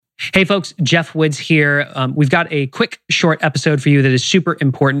Hey folks, Jeff Woods here. We've got a quick, short episode for you that is super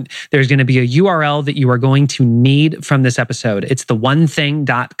important. There's going to be a URL that you are going to need from this episode. It's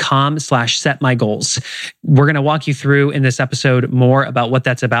theonething.com/setmygoals. We're going to walk you through in this episode more about what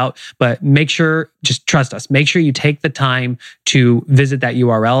that's about, but make sure, just trust us, make sure you take the time to visit that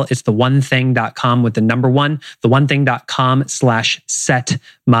URL. It's theonething.com with the number one,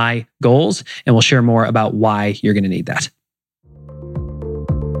 theonething.com/setmygoals, and we'll share more about why you're going to need that.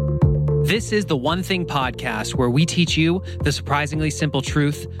 This is the One Thing podcast, where we teach you the surprisingly simple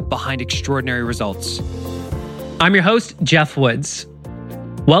truth behind extraordinary results. I'm your host, Jeff Woods.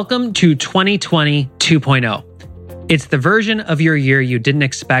 Welcome to 2020 2.0. It's the version of your year you didn't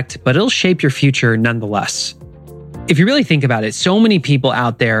expect, but it'll shape your future nonetheless. If you really think about it, so many people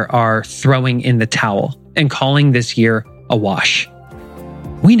out there are throwing in the towel and calling this year a wash.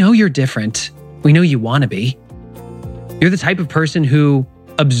 We know you're different. We know you want to be. You're the type of person who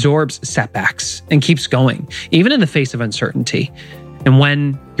absorbs setbacks and keeps going, even in the face of uncertainty. And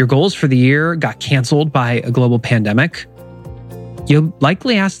when your goals for the year got canceled by a global pandemic, you'll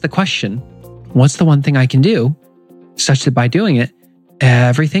likely ask the question, what's the one thing I can do such that by doing it,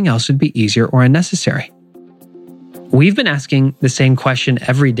 everything else would be easier or unnecessary? We've been asking the same question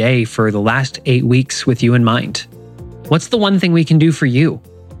every day for the last 8 weeks with you in mind. What's the one thing we can do for you,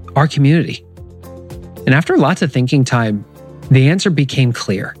 our community? And after lots of thinking time, the answer became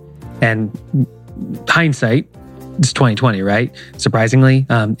clear. And hindsight, it's 2020, right? Surprisingly,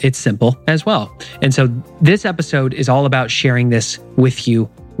 it's simple as well. And so this episode is all about sharing this with you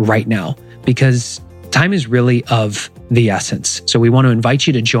right now, because time is really of the essence. So we want to invite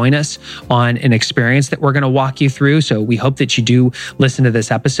you to join us on an experience that we're going to walk you through. So we hope that you do listen to this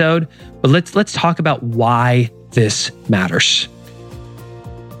episode. But let's talk about why this matters.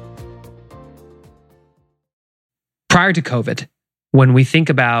 Prior to COVID, when we think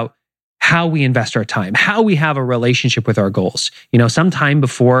about how we invest our time, how we have a relationship with our goals, sometime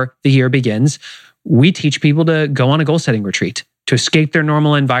before the year begins, we teach people to go on a goal setting retreat, to escape their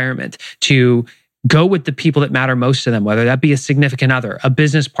normal environment, to go with the people that matter most to them, whether that be a significant other, a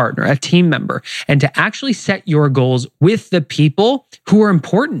business partner, a team member, and to actually set your goals with the people who are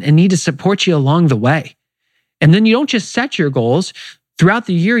important and need to support you along the way. And then you don't just set your goals. Throughout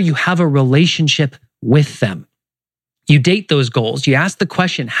the year, you have a relationship with them. You date those goals. You ask the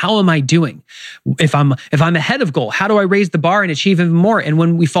question, how am I doing? If I'm ahead of goal, how do I raise the bar and achieve even more? And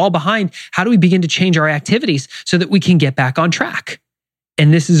when we fall behind, how do we begin to change our activities so that we can get back on track?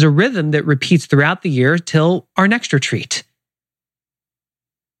 And this is a rhythm that repeats throughout the year till our next retreat.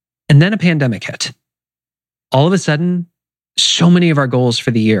 And then a pandemic hit. All of a sudden, so many of our goals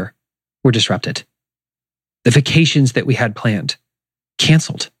for the year were disrupted. The vacations that we had planned,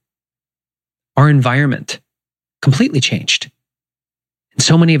 canceled. Our environment completely changed. And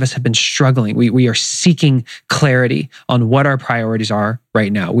so many of us have been struggling. We are seeking clarity on what our priorities are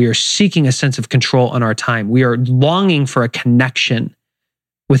right now. We are seeking a sense of control on our time. We are longing for a connection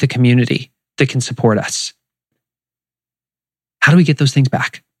with a community that can support us. How do we get those things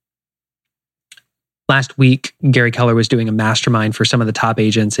back? Last week, Gary Keller was doing a mastermind for some of the top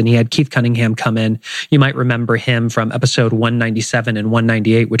agents, and he had Keith Cunningham come in. You might remember him from episode 197 and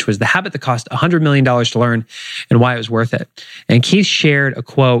 198, which was the habit that cost $100 million to learn and why it was worth it. And Keith shared a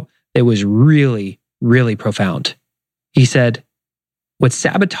quote that was really, really profound. He said, "What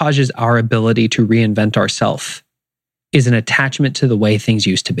sabotages our ability to reinvent ourselves is an attachment to the way things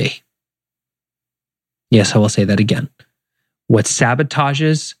used to be." Yes, I will say that again. What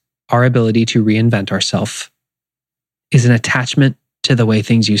sabotages our ability to reinvent ourselves is an attachment to the way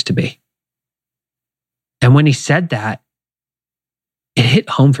things used to be. And when he said that, it hit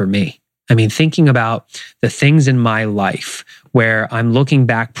home for me. I mean, thinking about the things in my life where I'm looking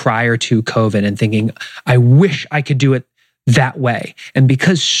back prior to COVID and thinking, I wish I could do it that way. And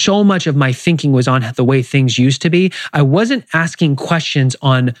because so much of my thinking was on the way things used to be, I wasn't asking questions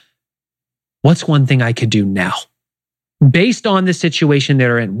on what's one thing I could do now? Based on the situation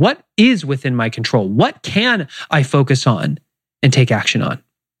they're in, what is within my control? What can I focus on and take action on?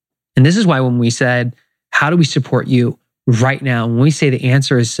 And this is why when we said, how do we support you right now? When we say the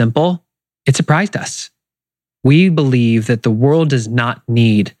answer is simple, it surprised us. We believe that the world does not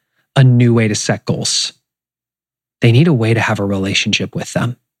need a new way to set goals. They need a way to have a relationship with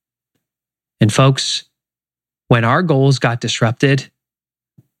them. And folks, when our goals got disrupted,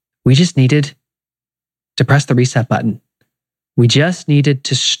 we just needed to press the reset button. We just needed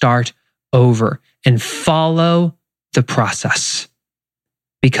to start over and follow the process.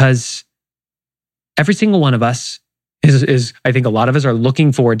 Because every single one of us is I think a lot of us are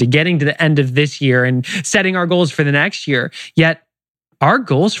looking forward to getting to the end of this year and setting our goals for the next year. Yet our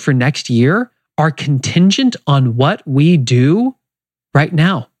goals for next year are contingent on what we do right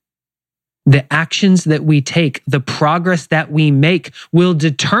now. The actions that we take, the progress that we make will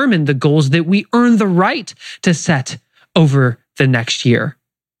determine the goals that we earn the right to set over the next year.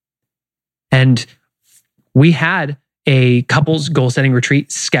 And we had a couples goal setting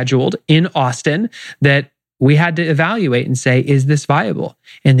retreat scheduled in Austin that we had to evaluate and say, is this viable?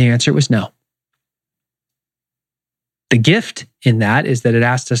 And the answer was no. The gift in that is that it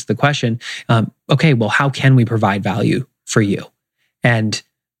asked us the question, okay, well, how can we provide value for you? And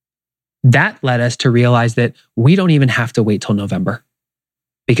that led us to realize that we don't even have to wait till November.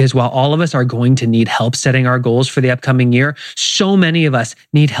 Because while all of us are going to need help setting our goals for the upcoming year, so many of us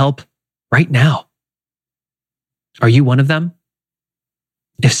need help right now. Are you one of them?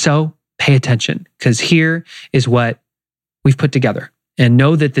 If so, pay attention, because here is what we've put together. And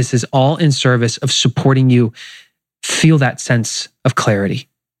know that this is all in service of supporting you. Feel that sense of clarity.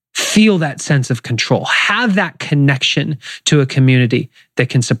 Feel that sense of control. Have that connection to a community that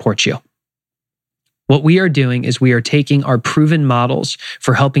can support you. What we are doing is we are taking our proven models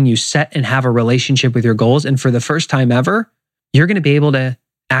for helping you set and have a relationship with your goals. And for the first time ever, you're going to be able to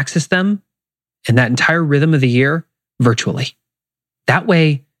access them in that entire rhythm of the year virtually. That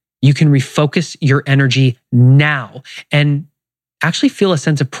way, you can refocus your energy now and actually feel a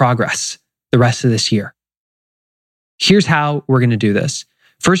sense of progress the rest of this year. Here's how we're going to do this.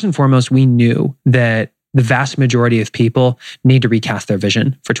 First and foremost, we knew that the vast majority of people need to recast their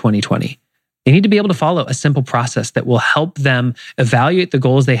vision for 2020. They need to be able to follow a simple process that will help them evaluate the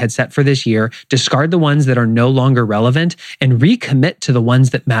goals they had set for this year, discard the ones that are no longer relevant, and recommit to the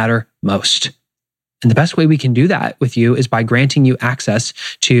ones that matter most. And the best way we can do that with you is by granting you access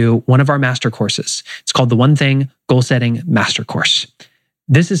to one of our master courses. It's called the One Thing Goal Setting Master Course.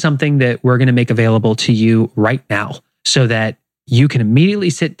 This is something that we're going to make available to you right now so that you can immediately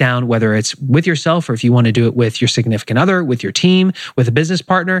sit down, whether it's with yourself or if you want to do it with your significant other, with your team, with a business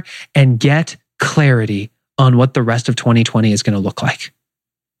partner, and get clarity on what the rest of 2020 is going to look like.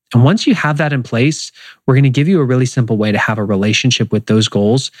 And once you have that in place, we're going to give you a really simple way to have a relationship with those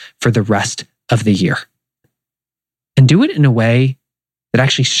goals for the rest of the year. And do it in a way that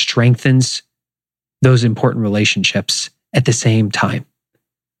actually strengthens those important relationships at the same time.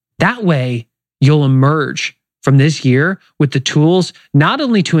 That way, you'll emerge from this year with the tools not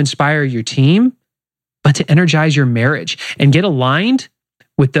only to inspire your team, but to energize your marriage and get aligned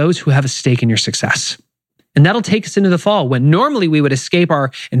with those who have a stake in your success. And that'll take us into the fall when normally we would escape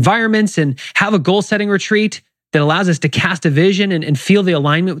our environments and have a goal-setting retreat that allows us to cast a vision and feel the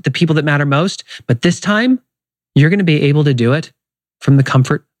alignment with the people that matter most. But this time, you're going to be able to do it from the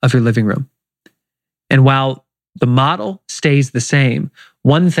comfort of your living room. And while the model stays the same,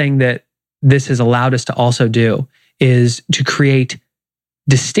 one thing that this has allowed us to also do is to create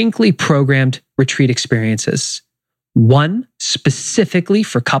distinctly programmed retreat experiences. One specifically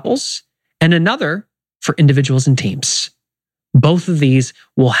for couples and another for individuals and teams. Both of these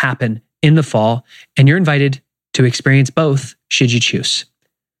will happen in the fall, and you're invited to experience both should you choose.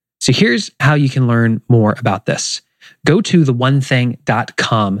 So here's how you can learn more about this. Go to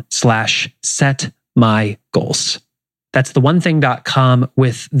theonething.com/setmygoals. That's theonething.com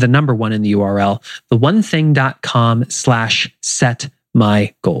with the number 1 in the URL,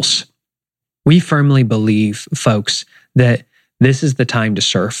 theonething.com/setmygoals. We firmly believe, folks, that this is the time to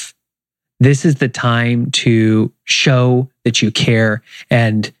surf. This is the time to show that you care.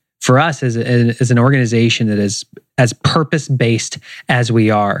 And for us as an organization that is as purpose-based as we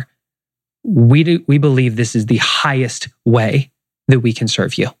are, we believe this is the highest way that we can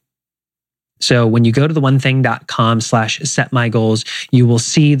serve you. So when you go to theonething.com/setmygoals, you will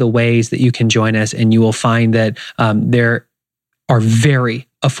see the ways that you can join us, and you will find that there are very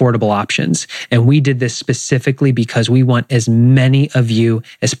affordable options. And we did this specifically because we want as many of you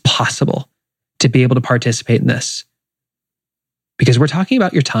as possible to be able to participate in this. Because we're talking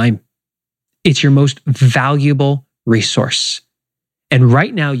about your time. It's your most valuable resource. And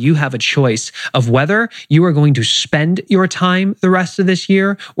right now you have a choice of whether you are going to spend your time the rest of this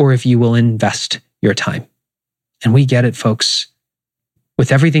year or if you will invest your time. And we get it, folks.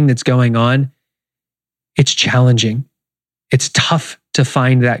 With everything that's going on, it's challenging. It's tough to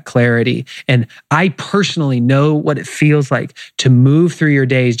find that clarity. And I personally know what it feels like to move through your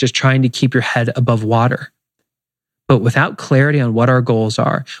days just trying to keep your head above water. But without clarity on what our goals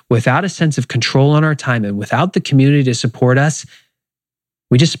are, without a sense of control on our time, and without the community to support us,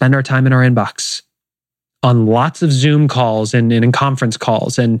 we just spend our time in our inbox on lots of Zoom calls and in conference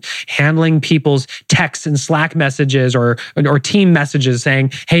calls and handling people's texts and Slack messages or team messages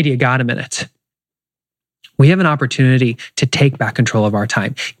saying, hey, do you got a minute? We have an opportunity to take back control of our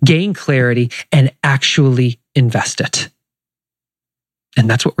time, gain clarity, and actually invest it. And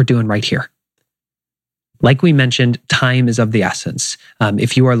that's what we're doing right here. Like we mentioned, time is of the essence.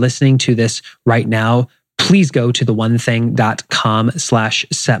 If you are listening to this right now, please go to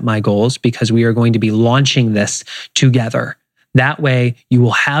theonething.com/setmygoals because we are going to be launching this together. That way, you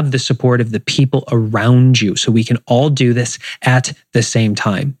will have the support of the people around you so we can all do this at the same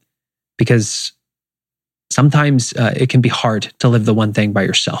time. Because sometimes it can be hard to live the one thing by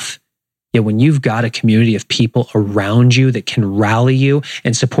yourself. Yet when you've got a community of people around you that can rally you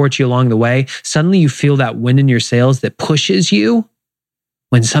and support you along the way, suddenly you feel that wind in your sails that pushes you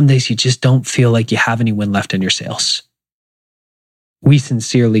when some days you just don't feel like you have any wind left in your sails. We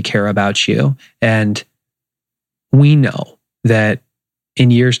sincerely care about you, and we know that in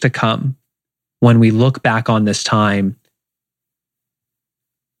years to come, when we look back on this time,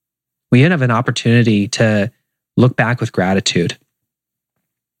 we have an opportunity to look back with gratitude,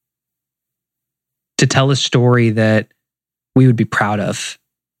 to tell a story that we would be proud of.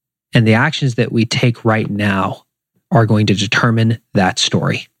 And the actions that we take right now are going to determine that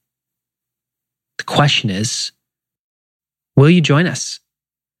story. The question is, will you join us?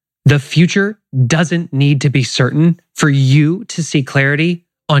 The future doesn't need to be certain for you to see clarity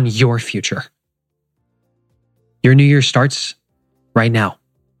on your future. Your new year starts right now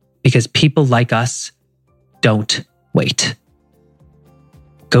because people like us don't wait.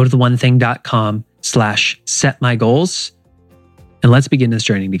 Go to theonething.com/setmygoals and let's begin this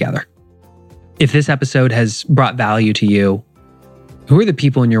journey together. If this episode has brought value to you, who are the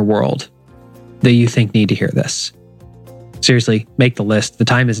people in your world that you think need to hear this? Seriously, make the list. The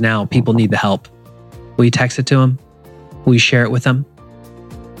time is now. People need the help. Will you text it to them? Will you share it with them?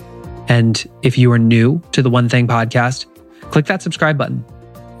 And if you are new to the One Thing podcast, click that subscribe button.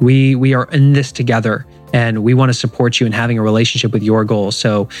 We are in this together, and we want to support you in having a relationship with your goals.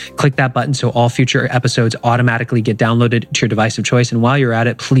 So click that button so all future episodes automatically get downloaded to your device of choice. And while you're at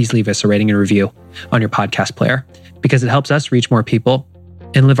it, please leave us a rating and review on your podcast player because it helps us reach more people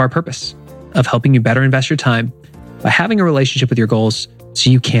and live our purpose of helping you better invest your time by having a relationship with your goals so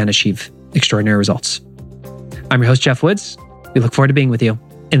you can achieve extraordinary results. I'm your host, Jeff Woods. We look forward to being with you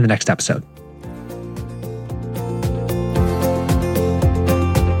in the next episode.